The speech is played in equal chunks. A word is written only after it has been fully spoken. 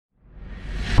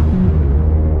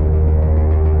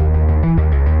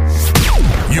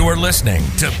You're listening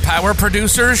to Power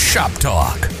Producers Shop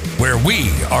Talk, where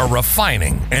we are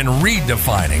refining and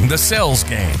redefining the sales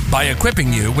game by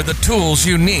equipping you with the tools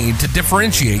you need to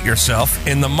differentiate yourself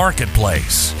in the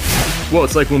marketplace. Well,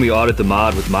 it's like when we audit the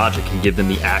mod with Mogic and give them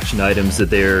the action items that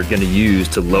they're going to use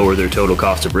to lower their total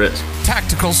cost of risk.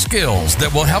 Tactical skills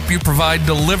that will help you provide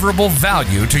deliverable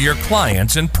value to your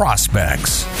clients and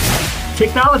prospects.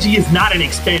 Technology is not an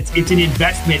expense, it's an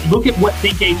investment. Look at what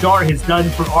ThinkHR has done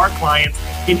for our clients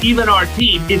and even our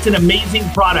team. It's an amazing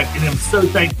product, and I'm so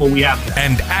thankful we have that.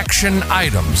 And action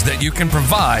items that you can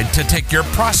provide to take your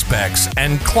prospects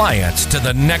and clients to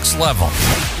the next level.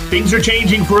 Things are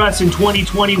changing for us in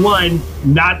 2021.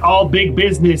 Not all big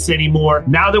business anymore.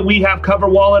 Now that we have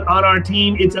CoverWallet on our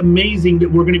team, it's amazing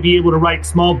that we're going to be able to write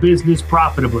small business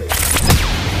profitably.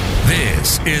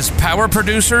 This is Power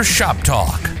Producer Shop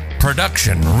Talk.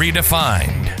 Production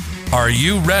redefined. Are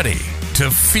you ready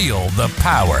to feel the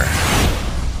power?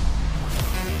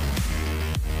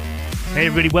 Hey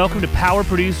everybody, welcome to Power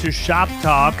Producers Shop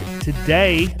Talk.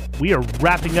 Today, we are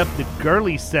wrapping up the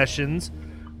Gurley sessions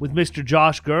with Mr.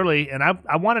 Josh Gurley, and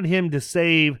I wanted him to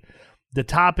save the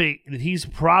topic that he's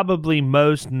probably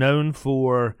most known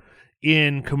for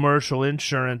in commercial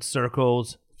insurance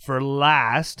circles for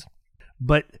last,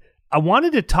 but I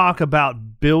wanted to talk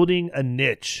about building a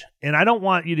niche, and I don't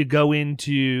want you to go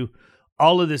into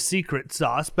all of the secret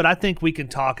sauce, but I think we can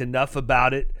talk enough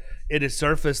about it at a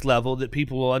surface level that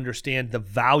people will understand the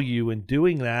value in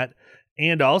doing that,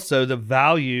 and also the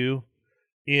value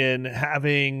in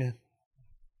having,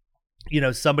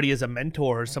 somebody as a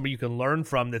mentor or somebody you can learn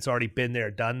from that's already been there,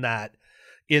 done that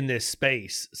in this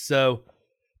space. So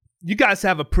you guys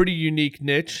have a pretty unique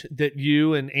niche that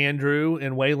you and Andrew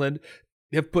and Wayland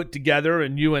have put together,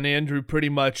 and you and Andrew pretty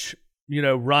much,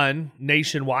 run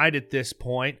nationwide at this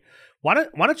point. Why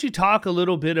don't you talk a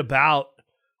little bit about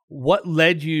what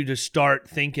led you to start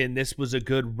thinking this was a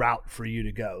good route for you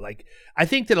to go? Like, I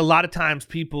think that a lot of times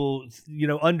people,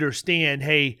 understand,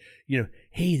 hey,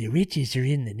 the riches are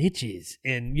in the niches,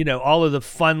 and, all of the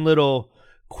fun little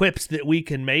quips that we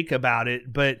can make about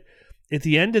it. But at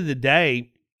the end of the day,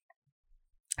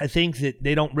 I think that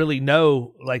they don't really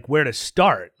know where to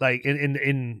start.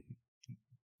 You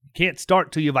can't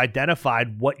start till you've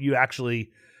identified what you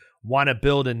actually want to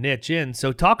build a niche in.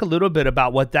 So talk a little bit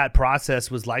about what that process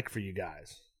was like for you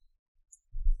guys.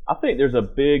 I think there's a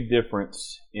big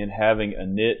difference in having a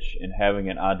niche and having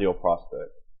an ideal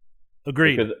prospect.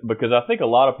 Agreed. Because I think a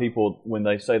lot of people, when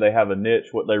they say they have a niche,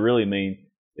 what they really mean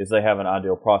is they have an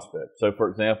ideal prospect. So for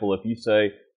example, if you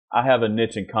say, I have a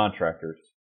niche in contractors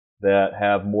that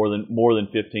have more than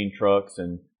 15 trucks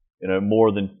and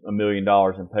more than $1 million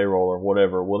in payroll or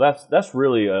whatever. Well, that's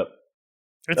really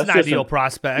it's an ideal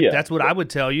prospect. Yeah. That's what I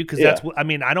would tell you, because that's what I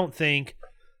mean. I don't think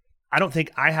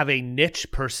I have a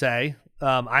niche per se.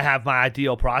 I have my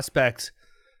ideal prospects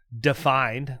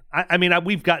defined.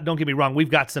 We've got, don't get me wrong,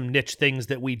 we've got some niche things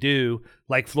that we do,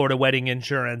 like Florida wedding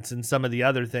insurance and some of the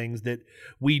other things that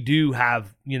we do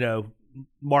have,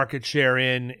 market share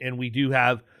in, and we do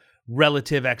have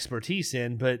relative expertise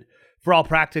in. But for all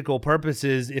practical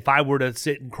purposes, if I were to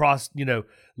sit and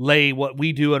lay what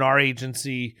we do in our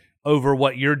agency over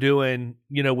what you're doing,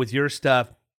 with your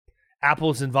stuff,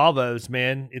 apples and Volvos,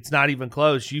 man, it's not even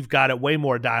close. You've got it way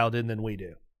more dialed in than we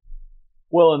do.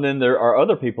 Well, and then there are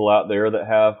other people out there that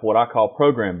have what I call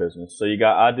program business. So you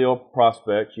got ideal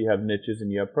prospects, you have niches,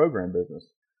 and you have program business.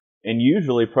 And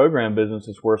usually program business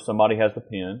is where somebody has the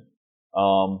pen.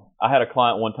 I had a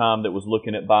client one time that was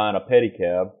looking at buying a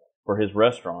pedicab for his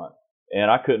restaurant,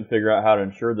 and I couldn't figure out how to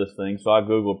insure this thing, so I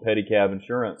Googled pedicab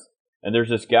insurance. And there's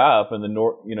this guy up in the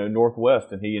Northwest,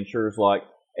 and he insures like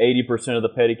 80% of the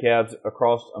pedicabs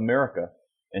across America,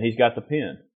 and he's got the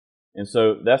pen. And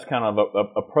so that's kind of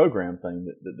a program thing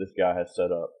that this guy has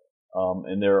set up.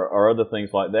 And there are other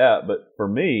things like that. But for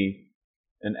me,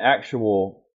 an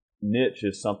actual niche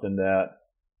is something that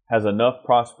has enough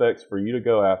prospects for you to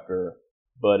go after,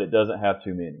 but it doesn't have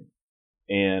too many.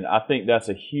 And I think that's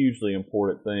a hugely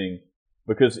important thing,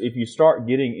 because if you start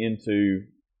getting into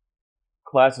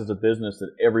classes of business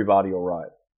that everybody will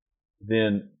write,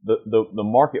 then the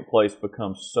marketplace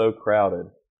becomes so crowded.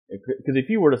 Because if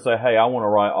you were to say, hey, I want to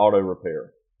write auto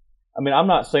repair,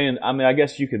 I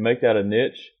guess you could make that a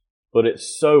niche, but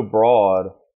it's so broad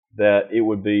that it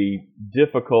would be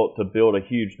difficult to build a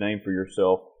huge name for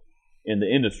yourself in the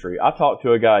industry. I talked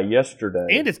to a guy yesterday.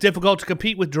 And it's difficult to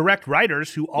compete with direct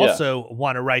writers who also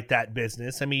want to write that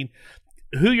business. I mean,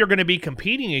 who you're going to be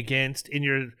competing against in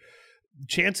your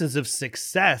chances of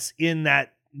success in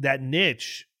that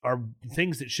niche are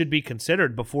things that should be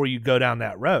considered before you go down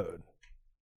that road.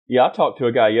 Yeah, I talked to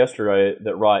a guy yesterday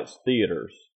that writes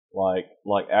theaters, like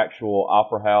actual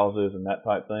opera houses and that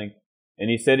type thing. And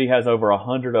he said he has over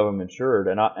 100 of them insured.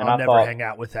 And I'll I never thought, hang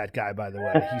out with that guy, by the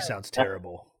way. He sounds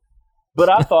terrible. But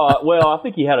I thought, well, I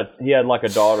think he had like a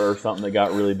daughter or something that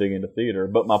got really big into theater.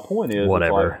 But my point is,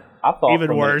 whatever. I thought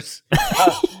even worse.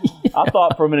 I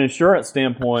thought from an insurance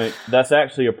standpoint, that's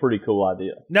actually a pretty cool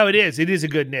idea. No, it is. It is a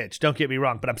good niche. Don't get me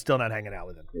wrong, but I'm still not hanging out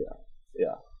with him.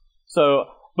 Yeah. So,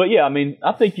 but yeah, I mean,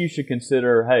 I think you should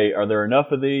consider, hey, are there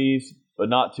enough of these, but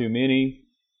not too many?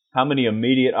 How many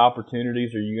immediate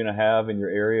opportunities are you going to have in your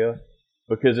area?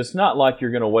 Because it's not like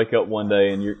you're going to wake up one day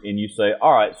and you say,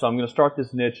 all right, so I'm going to start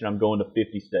this niche and I'm going to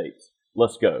 50 states.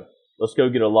 Let's go. Let's go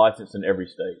get a license in every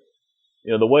state.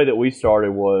 You know, the way that we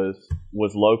started was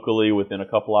locally within a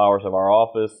couple hours of our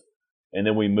office, and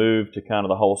then we moved to kind of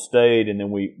the whole state, and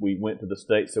then we went to the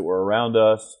states that were around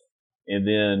us, and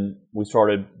then we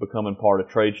started becoming part of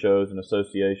trade shows and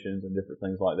associations and different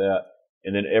things like that,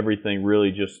 and then everything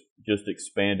really just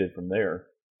expanded from there.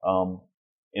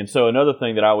 And so another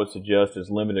thing that I would suggest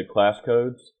is limited class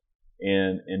codes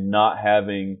and not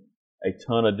having a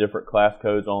ton of different class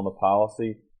codes on the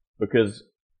policy, because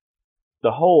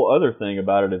the whole other thing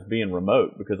about it is being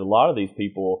remote, because a lot of these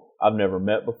people I've never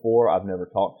met before, I've never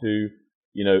talked to,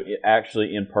 you know,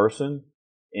 actually in person.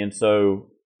 And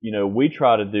so, you know, we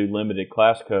try to do limited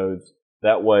class codes.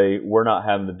 That way we're not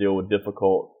having to deal with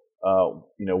difficult,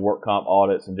 you know, work comp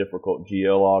audits and difficult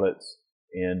GL audits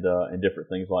and different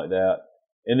things like that.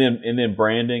 And then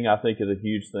branding, I think, is a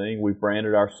huge thing. We've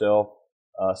branded ourselves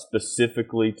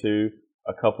specifically to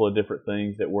a couple of different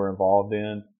things that we're involved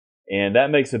in. And that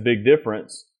makes a big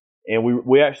difference. And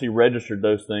we actually registered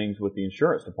those things with the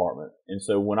insurance department. And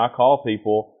so when I call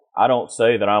people, I don't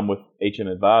say that I'm with HM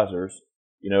Advisors.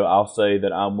 You know, I'll say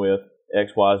that I'm with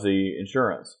XYZ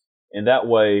Insurance. And that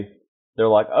way they're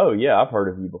like, oh, yeah, I've heard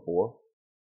of you before.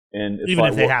 And it's even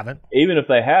like, if they haven't. Even if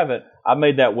they haven't, I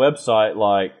made that website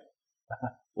like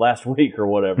last week or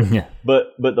whatever. Yeah.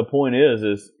 But the point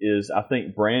is I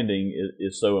think branding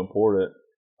is so important.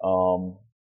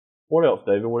 What else,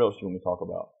 David? What else do you want me to talk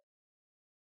about?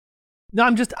 No,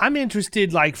 I'm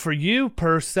interested, like, for you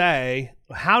per se,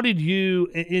 how did you,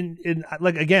 in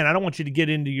like, again, I don't want you to get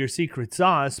into your secret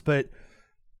sauce, but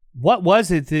what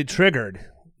was it that triggered?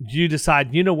 Did you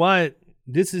decide, you know what,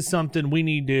 this is something we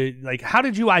need to, like, how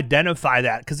did you identify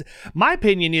that? Because my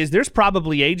opinion is there's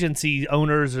probably agency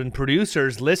owners and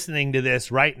producers listening to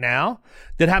this right now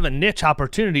that have a niche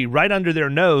opportunity right under their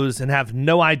nose and have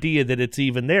no idea that it's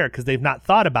even there because they've not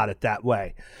thought about it that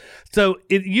way. So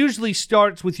it usually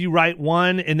starts with you write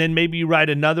one, and then maybe you write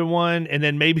another one, and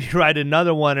then maybe you write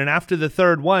another one, and after the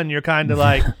third one, you're kind of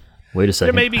like, wait a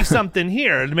second, there may be something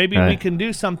here. Maybe right. We can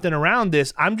do something around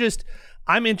this.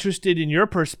 I'm interested in your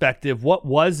perspective. What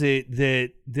was it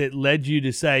that led you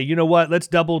to say, you know what, let's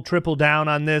double, triple down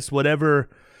on this, whatever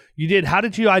you did? How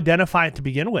did you identify it to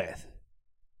begin with?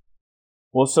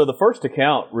 Well, so the first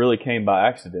account really came by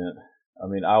accident. I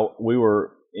mean,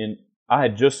 I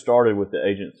had just started with the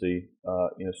agency,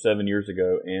 7 years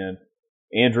ago, and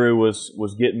Andrew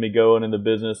was getting me going in the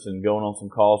business and going on some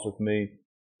calls with me,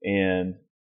 and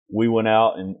we went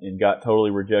out and got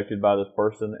totally rejected by this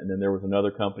person, and then there was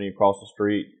another company across the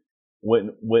street,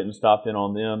 went and stopped in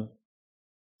on them,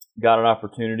 got an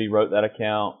opportunity, wrote that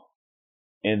account,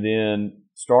 and then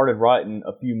started writing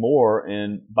a few more,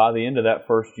 and by the end of that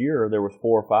first year, there was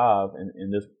 4 or 5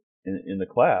 in the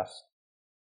class.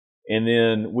 And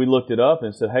then we looked it up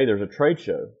and said, hey, there's a trade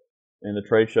show, and the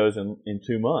trade show's in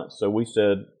 2 months. So we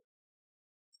said,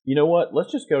 you know what,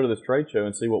 let's just go to this trade show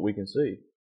and see what we can see.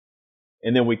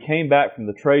 And then we came back from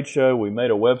the trade show, we made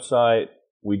a website,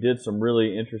 we did some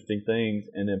really interesting things,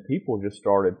 and then people just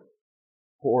started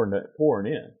pouring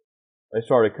in. They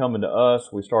started coming to us,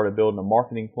 we started building a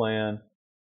marketing plan,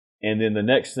 and then the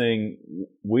next thing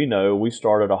we know, we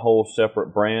started a whole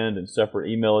separate brand and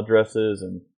separate email addresses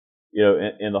and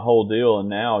the whole deal. And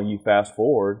now you fast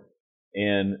forward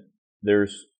and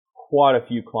there's quite a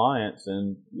few clients,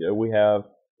 and we have,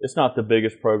 it's not the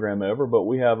biggest program ever, but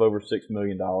we have over $6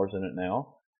 million in it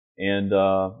now. And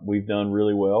we've done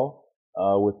really well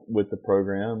with the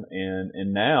program.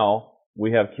 And now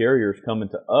we have carriers coming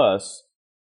to us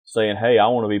saying, hey, I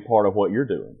want to be part of what you're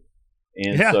doing.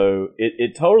 And so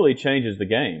it totally changes the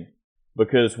game,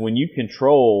 because when you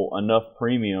control enough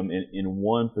premium in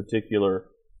one particular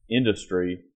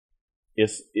industry,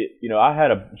 I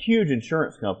had a huge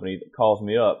insurance company that calls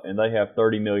me up, and they have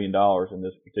 $30 million in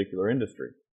this particular industry.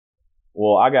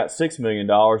 Well, I got $6 million,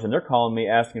 and they're calling me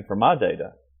asking for my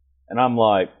data. And I'm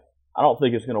like, I don't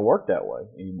think it's going to work that way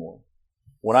anymore.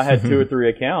 When I had 2 or 3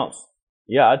 accounts,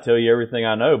 yeah, I'd tell you everything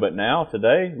I know. But now,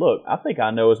 today, look, I think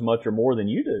I know as much or more than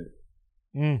you do.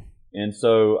 And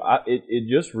so it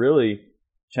just really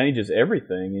changes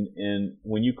everything. And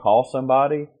when you call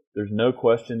somebody, there's no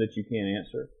question that you can't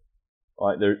answer.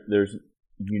 Like there's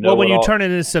well, when you turn it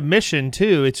into submission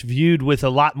too, it's viewed with a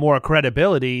lot more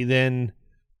credibility than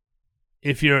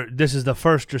if this is the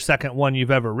first or second one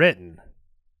you've ever written.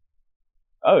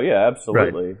 Oh yeah,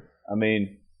 absolutely. Right. I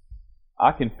mean,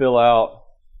 I can fill out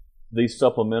these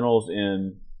supplementals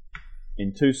in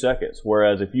 2 seconds,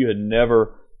 whereas if you had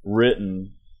never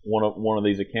written one of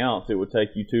these accounts, it would take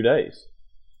you 2 days.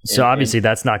 So obviously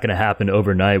that's not going to happen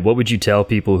overnight. What would you tell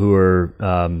people who are,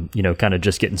 kind of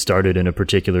just getting started in a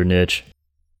particular niche?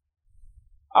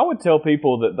 I would tell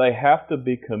people that they have to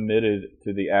be committed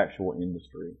to the actual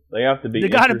industry. They have to be. They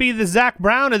got to be the Zach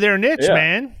Brown of their niche,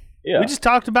 man. Yeah. We just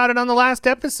talked about it on the last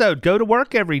episode. Go to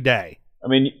work every day. I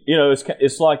mean,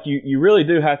 it's like you really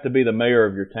do have to be the mayor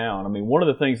of your town. I mean, one of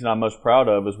the things that I'm most proud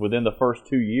of is within the first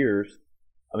 2 years,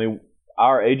 I mean,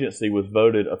 our agency was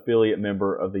voted affiliate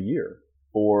member of the year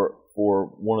for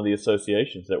one of the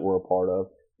associations that we're a part of.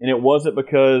 And it wasn't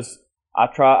because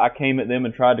I came at them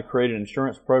and tried to create an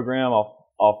insurance program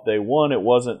off day one. It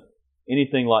wasn't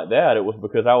anything like that. It was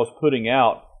because I was putting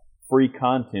out free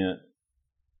content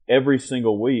every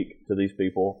single week to these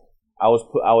people. I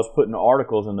was putting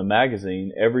articles in the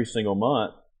magazine every single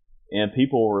month, and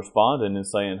people were responding and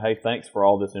saying, "Hey, thanks for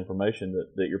all this information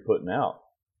that you're putting out."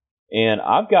 And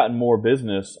I've gotten more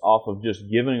business off of just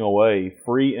giving away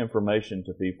free information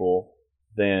to people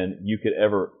than you could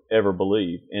ever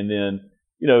believe. And then,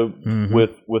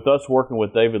 with us working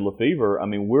with David Lefevre, I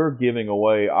mean, we're giving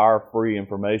away our free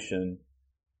information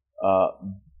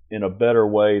in a better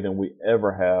way than we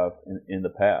ever have in the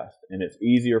past. And it's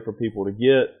easier for people to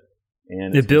get.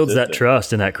 And it builds that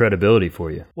trust and that credibility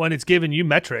for you. When it's giving you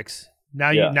metrics,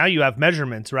 now you have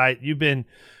measurements, right? You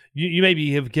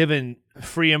maybe have given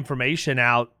free information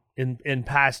out in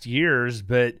past years,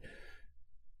 but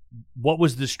what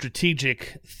was the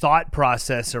strategic thought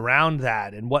process around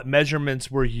that, and what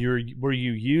measurements were you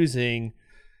using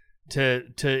to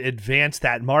advance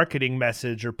that marketing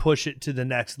message or push it to the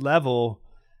next level?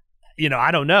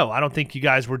 I don't know. I don't think you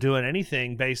guys were doing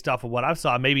anything based off of what I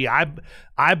saw. Maybe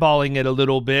eyeballing it a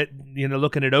little bit,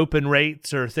 looking at open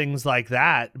rates or things like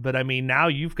that. But I mean, now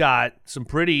you've got some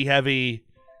pretty heavy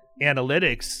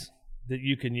analytics that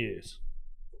you can use.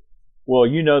 Well,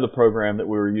 the program that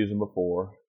we were using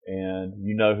before, and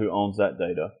who owns that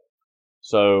data.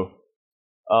 So,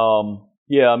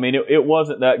 I mean, it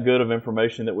wasn't that good of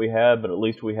information that we had, but at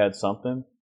least we had something.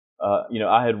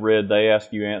 I had read They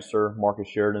Ask You Answer, Marcus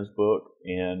Sheridan's book,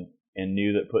 and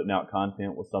knew that putting out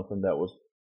content was something that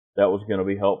was going to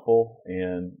be helpful.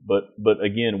 But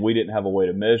again, we didn't have a way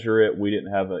to measure it. We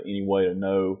didn't have any way to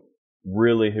know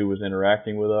really who was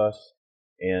interacting with us,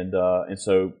 and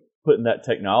so putting that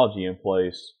technology in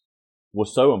place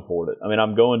was so important. I mean,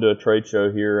 I'm going to a trade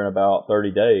show here in about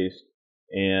 30 days,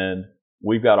 and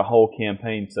we've got a whole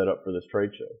campaign set up for this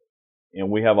trade show. And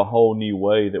we have a whole new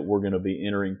way that we're going to be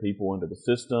entering people into the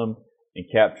system and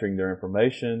capturing their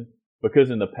information. Because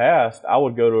in the past, I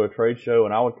would go to a trade show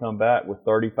and I would come back with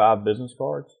 35 business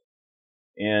cards.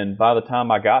 And by the time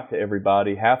I got to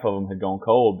everybody, half of them had gone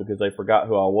cold because they forgot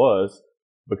who I was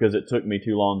because it took me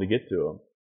too long to get to them.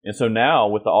 And so now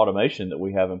with the automation that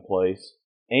we have in place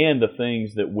and the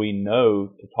things that we know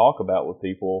to talk about with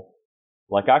people,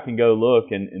 like I can go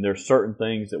look and there's certain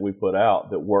things that we put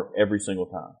out that work every single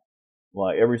time.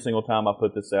 Like every single time I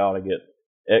put this out, I get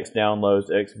X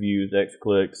downloads, X views, X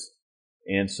clicks.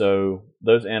 And so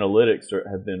those analytics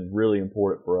have been really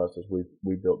important for us as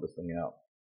we built this thing out.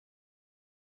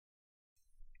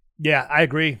 Yeah, I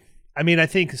agree. I mean, I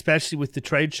think especially with the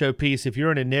trade show piece, if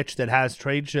you're in a niche that has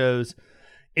trade shows,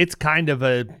 it's kind of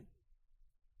a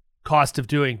cost of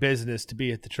doing business to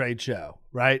be at the trade show,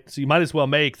 right? So you might as well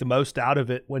make the most out of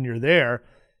it when you're there.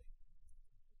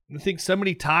 I think so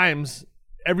many times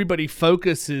everybody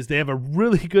focuses, they have a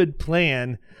really good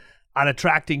plan on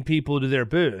attracting people to their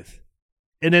booth,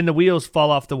 and then the wheels fall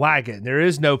off the wagon. There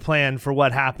is no plan for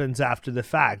what happens after the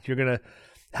fact. You're going to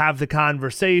have the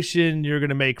conversation, you're going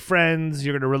to make friends,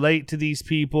 you're going to relate to these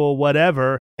people,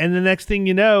 whatever. And the next thing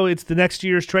you know, it's the next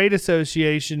year's trade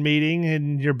association meeting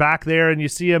and you're back there and you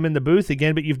see them in the booth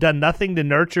again, but you've done nothing to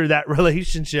nurture that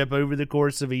relationship over the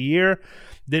course of a year.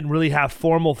 Didn't really have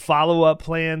formal follow-up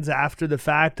plans after the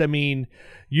fact. I mean,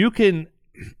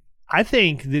 I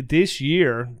think that this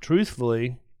year,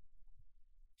 truthfully,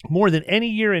 more than any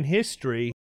year in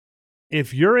history,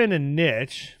 if you're in a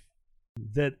niche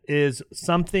that is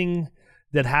something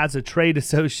that has a trade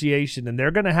association and they're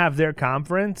going to have their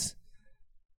conference,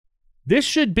 this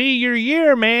should be your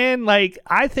year, man. Like,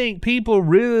 I think people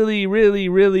really, really,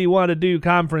 really want to do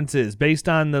conferences based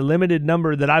on the limited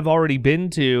number that I've already been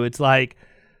to. It's like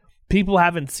people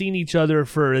haven't seen each other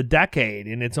for a decade,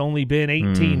 and it's only been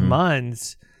 18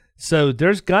 months. So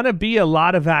there's going to be a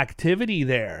lot of activity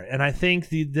there. And I think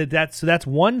that's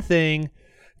one thing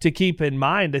to keep in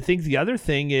mind. I think the other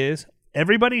thing is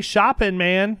everybody's shopping,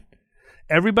 man.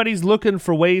 Everybody's looking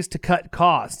for ways to cut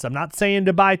costs. I'm not saying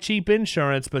to buy cheap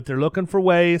insurance, but they're looking for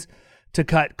ways to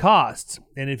cut costs.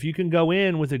 And if you can go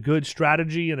in with a good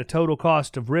strategy and a total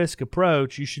cost of risk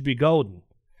approach, you should be golden.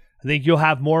 I think you'll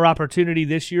have more opportunity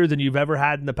this year than you've ever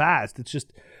had in the past. It's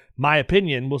just my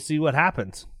opinion. We'll see what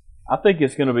happens. I think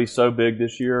it's going to be so big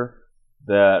this year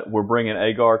that we're bringing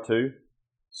Agar too.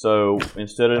 So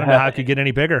instead of I don't know how it could get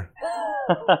any bigger.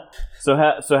 so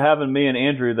having me and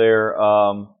Andrew there,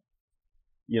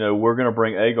 we're going to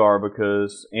bring Agar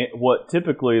because what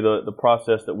typically the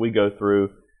process that we go through,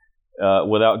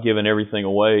 without giving everything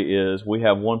away, is we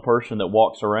have one person that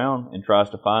walks around and tries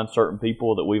to find certain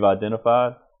people that we've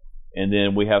identified, and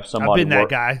then we have somebody. I've been that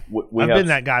guy. I've been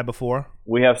that guy before.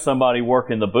 We have somebody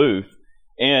working the booth.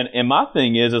 And my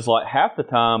thing is like half the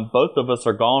time both of us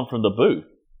are gone from the booth,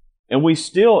 and we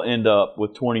still end up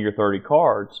with 20 or 30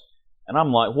 cards. And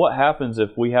I'm like, what happens if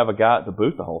we have a guy at the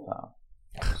booth the whole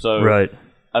time? So, right.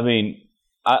 I mean,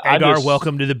 Agar,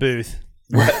 welcome to the booth.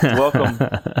 Welcome.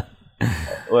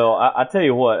 Well, I tell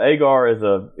you what, Agar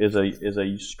is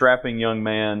a strapping young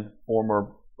man,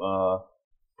 former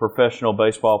professional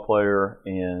baseball player,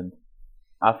 and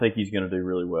I think he's going to do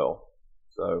really well.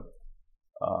 So.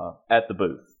 At the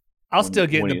booth. I'll still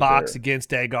get in the box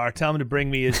against Agar. Tell him to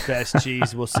bring me his best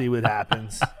cheese. We'll see what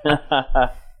happens.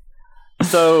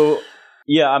 So,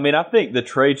 yeah, I mean, I think the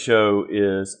trade show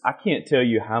is, I can't tell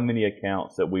you how many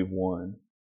accounts that we've won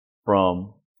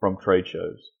from trade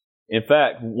shows. In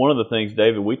fact, one of the things,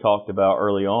 David, we talked about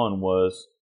early on was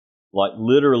like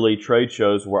literally trade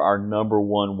shows were our number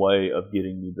one way of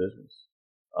getting new business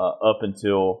up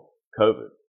until COVID.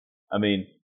 I mean,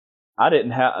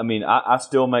 I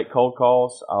still make cold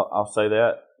calls. I'll say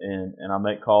that, and I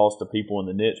make calls to people in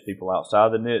the niche, people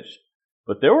outside the niche.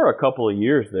 But there were a couple of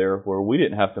years there where we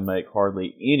didn't have to make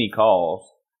hardly any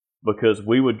calls because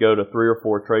we would go to 3 or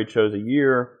 4 trade shows a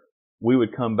year. We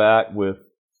would come back with,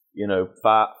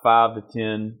 5 to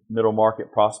 10 middle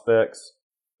market prospects,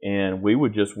 and we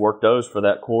would just work those for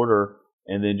that quarter,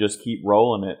 and then just keep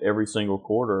rolling it every single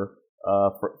quarter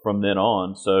from then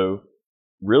on. So.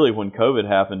 Really, when COVID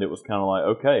happened, it was kind of like,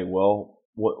 okay, well,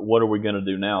 what are we going to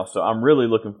do now? So I'm really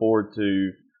looking forward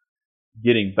to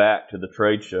getting back to the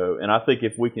trade show. And I think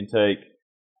if we can take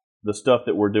the stuff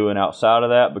that we're doing outside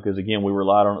of that, because, again, we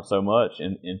relied on it so much,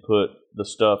 and put the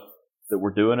stuff that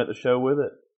we're doing at the show with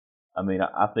it, I mean,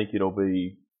 I think it'll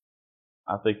be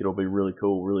really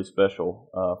cool, really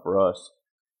special for us.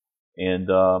 And,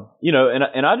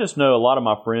 and I just know a lot of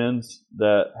my friends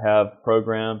that have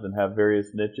programs and have various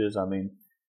niches. I mean,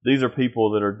 these are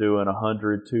people that are doing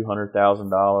 $100,000,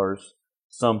 $200,000,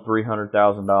 some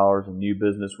 $300,000 in new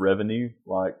business revenue.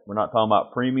 Like, we're not talking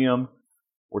about premium,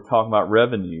 we're talking about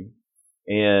revenue.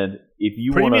 And if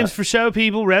you want premiums for show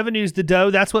people, revenue's the dough.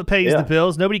 That's what pays the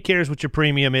bills. Nobody cares what your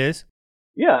premium is.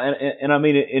 Yeah, and I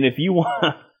mean, and if you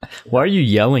want, why are you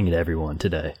yelling at everyone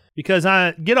today? Because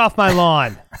I get off my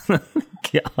lawn.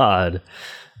 God.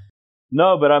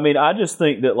 No, but I mean, I just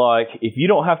think that, like, if you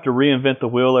don't have to reinvent the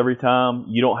wheel every time,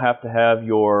 you don't have to have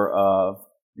your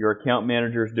account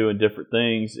managers doing different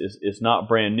things. It's not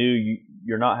brand new.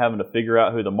 You're not having to figure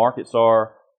out who the markets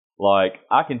are. Like,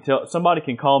 I can tell, somebody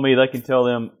can call me. They can tell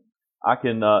them,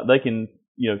 they can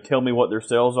tell me what their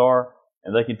sales are,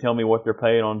 and they can tell me what they're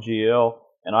paying on GL,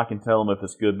 and I can tell them if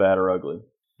it's good, bad, or ugly.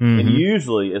 Mm-hmm. And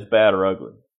usually it's bad or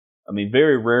ugly. I mean,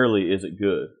 very rarely is it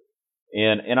good.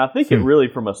 And I think it really,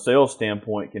 from a sales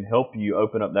standpoint, can help you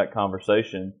open up that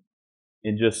conversation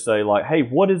and just say, like, hey,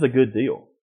 what is a good deal?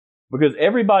 Because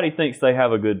everybody thinks they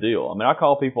have a good deal. I mean, I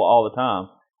call people all the time,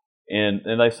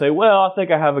 and they say, well, I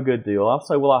think I have a good deal. I'll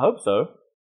say, well, I hope so.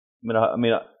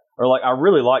 Or like, I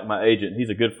really like my agent. He's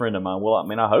a good friend of mine. Well, I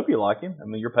mean, I hope you like him. I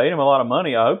mean, you're paying him a lot of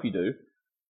money. I hope you do.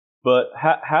 But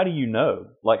how do you know?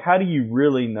 Like, how do you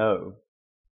really know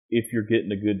if you're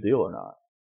getting a good deal or not?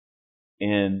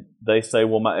 And they say,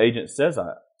 well, my agent says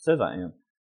I am.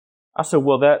 I said,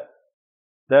 well, that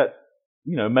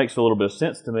makes a little bit of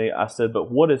sense to me. I said, but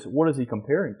what is he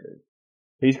comparing to?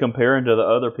 He's comparing to the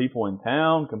other people in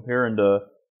town,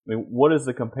 what is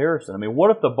the comparison? I mean,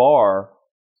 what if the bar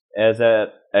is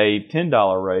at a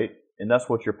 $10 rate, and that's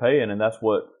what you're paying, and that's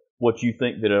what you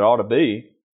think that it ought to be,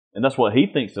 and that's what he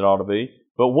thinks it ought to be.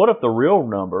 But what if the real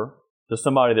number to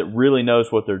somebody that really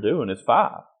knows what they're doing is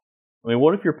 5. I mean,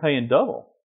 what if you're paying double?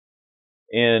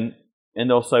 And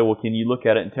they'll say, well, can you look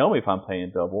at it and tell me if I'm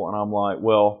paying double? And I'm like,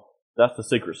 well, that's the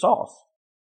secret sauce.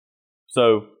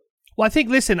 So, well, I think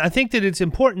that it's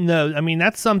important, though. I mean,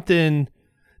 that's something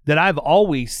that I've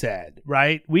always said,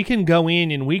 right? We can go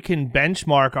in and we can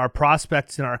benchmark our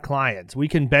prospects and our clients. We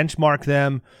can benchmark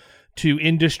them to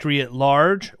industry at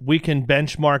large. We can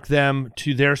benchmark them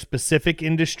to their specific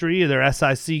industry or their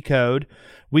SIC code.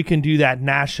 We can do that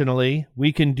nationally.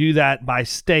 We can do that by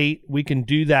state. We can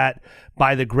do that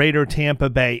by the greater Tampa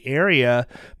Bay area.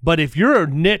 But if you're a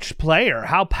niche player,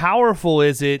 how powerful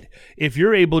is it if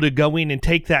you're able to go in and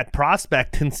take that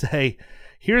prospect and say,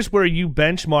 here's where you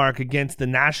benchmark against the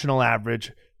national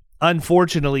average.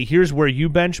 Unfortunately, here's where you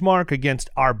benchmark against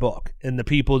our book and the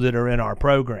people that are in our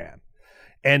program.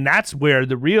 And that's where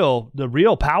the real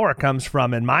power comes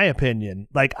from, in my opinion.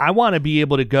 Like, I want to be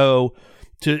able to go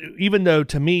to, even though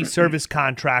to me, service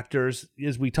contractors,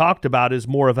 as we talked about, is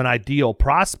more of an ideal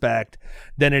prospect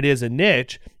than it is a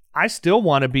niche, I still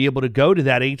want to be able to go to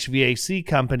that HVAC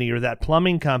company or that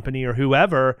plumbing company or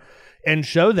whoever and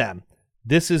show them,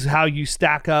 this is how you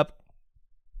stack up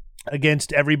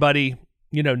against everybody,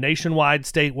 nationwide,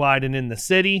 statewide, and in the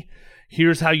city.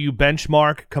 Here's how you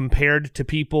benchmark compared to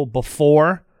people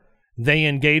before they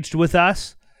engaged with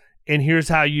us. And here's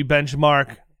how you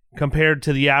benchmark compared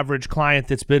to the average client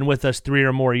that's been with us 3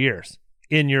 or more years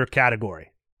in your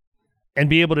category. And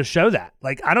be able to show that.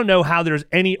 Like, I don't know how there's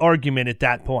any argument at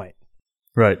that point.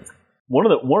 Right. One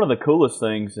of the coolest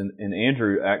things, and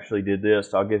Andrew actually did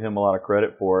this, I'll give him a lot of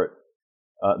credit for it.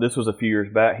 This was a few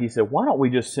years back. He said, why don't we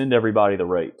just send everybody the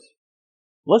rates?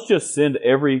 Let's just send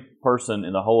every person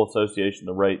in the whole association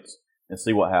the rates and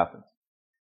see what happens.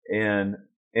 And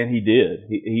he did.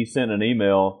 He sent an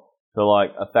email to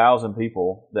like 1,000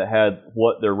 people that had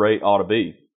what their rate ought to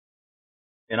be.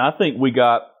 And I think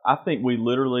we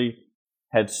literally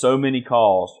had so many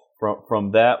calls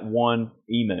from that one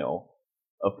email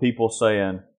of people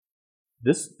saying,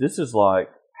 this is like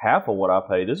half of what I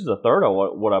pay. This is a third of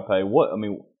what I pay.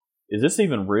 Is this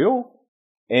even real?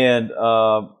 And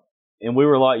we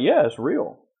were like, yeah, it's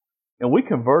real. And we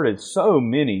converted so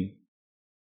many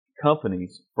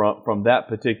companies from that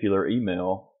particular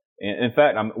email. And in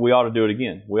fact, we ought to do it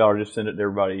again. We ought to just send it to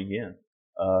everybody again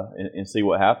and see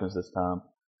what happens this time.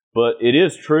 But it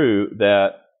is true that,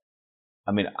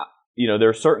 there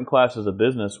are certain classes of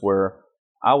business where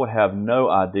I would have no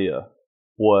idea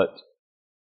what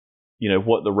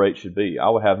the rate should be. I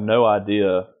would have no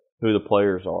idea who the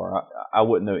players are. I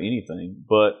wouldn't know anything.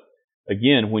 But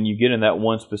again, when you get in that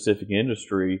one specific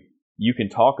industry, you can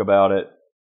talk about it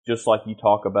just like you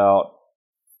talk about,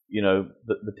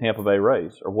 the Tampa Bay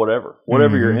Rays or whatever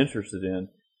you're interested in,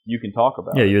 you can talk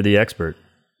about. Yeah, you're the expert.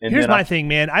 And here's my thing,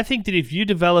 man. I think that if you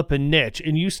develop a niche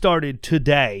and you started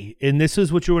today, and this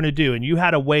is what you're going to do, and you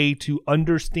had a way to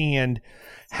understand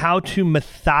how to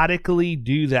methodically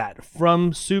do that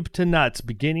from soup to nuts,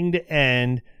 beginning to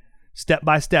end, step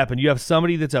by step, and you have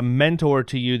somebody that's a mentor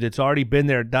to you that's already been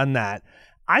there, done that,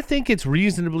 I think it's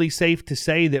reasonably safe to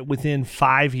say that within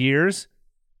 5 years,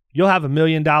 you'll have $1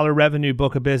 million revenue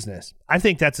book of business. I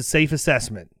think that's a safe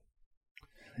assessment.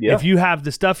 Yeah. If you have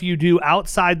the stuff you do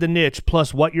outside the niche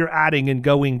plus what you're adding and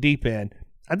going deep in,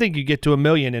 I think you get to $1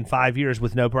 million in 5 years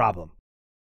with no problem.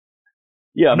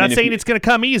 Yeah, I'm not saying it's going to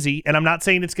come easy, and I'm not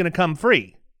saying it's going to come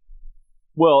free.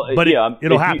 Well, but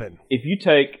it'll happen. If you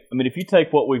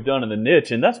take what we've done in the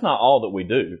niche, and that's not all that we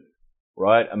do,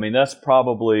 right? That's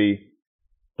probably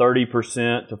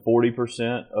 30% to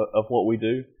 40% of what we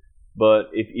do. But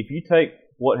if you take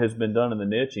what has been done in the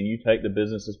niche and you take the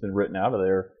business that's been written out of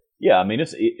there, yeah,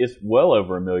 it's well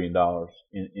over $1 million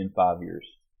in 5 years.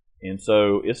 And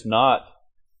so it's not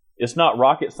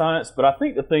rocket science, but I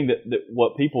think the thing that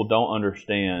what people don't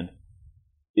understand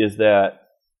is that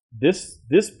this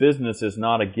business is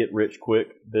not a get rich quick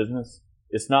business.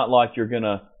 It's not like you're going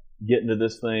to get into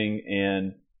this thing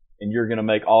and you're going to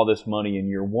make all this money in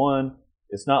year one.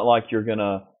 It's not like you're going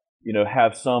to,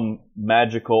 have some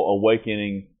magical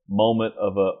awakening moment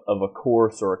of a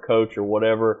course or a coach or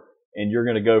whatever, and you're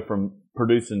going to go from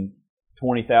producing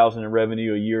 $20,000 in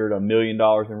revenue a year to $1 million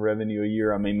in revenue a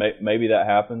year. Maybe that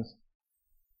happens,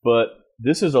 but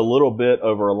this is a little bit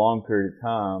over a long period of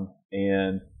time,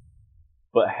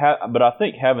 but I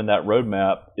think having that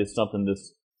roadmap is something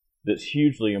that's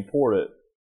hugely important,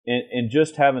 and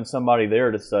just having somebody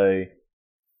there to say,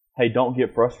 hey, don't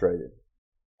get frustrated.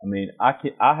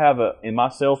 I have in my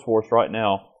sales force right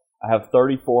now, I have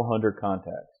 3,400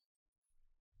 contacts.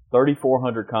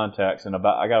 3,400 contacts, and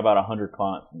I got about 100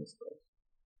 clients in this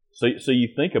space. So you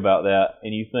think about that,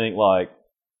 and you think like,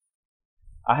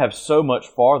 I have so much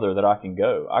farther that I can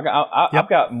go. I've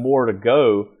got more to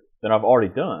go than I've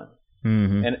already done.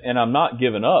 Mm-hmm. And I'm not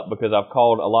giving up because I've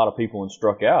called a lot of people and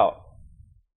struck out.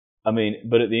 I mean,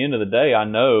 but at the end of the day, I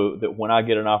know that when I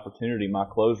get an opportunity, my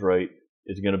close rate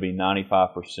is going to be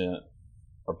 95%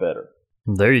 or better.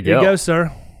 There you go. There you go,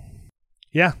 sir.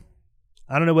 Yeah.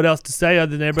 I don't know what else to say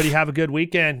other than everybody have a good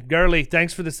weekend. Gurley,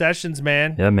 thanks for the sessions,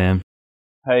 man. Yeah, man.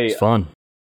 Hey, it's fun.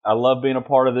 I love being a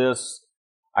part of this.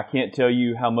 I can't tell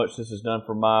you how much this has done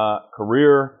for my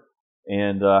career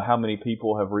and how many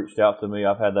people have reached out to me.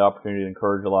 I've had the opportunity to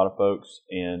encourage a lot of folks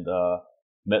and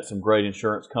met some great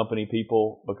insurance company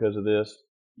people because of this.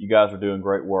 You guys are doing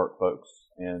great work, folks,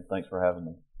 and thanks for having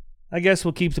me. I guess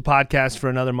we'll keep the podcast for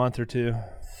another month or two.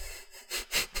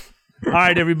 All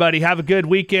right, everybody, have a good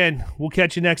weekend. We'll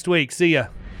catch you next week. See ya.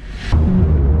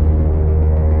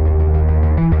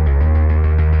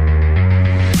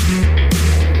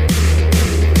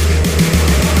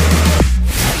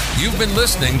 You've been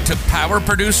listening to Power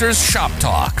Producers Shop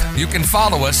Talk. You can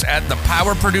follow us at the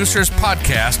Power Producers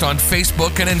Podcast on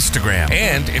Facebook and Instagram.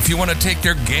 And if you want to take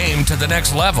your game to the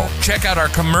next level, check out our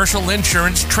commercial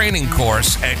insurance training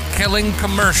course at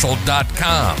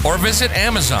killingcommercial.com or visit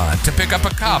Amazon to pick up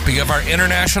a copy of our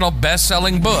international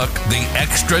best-selling book, The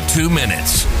Extra 2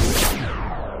 Minutes.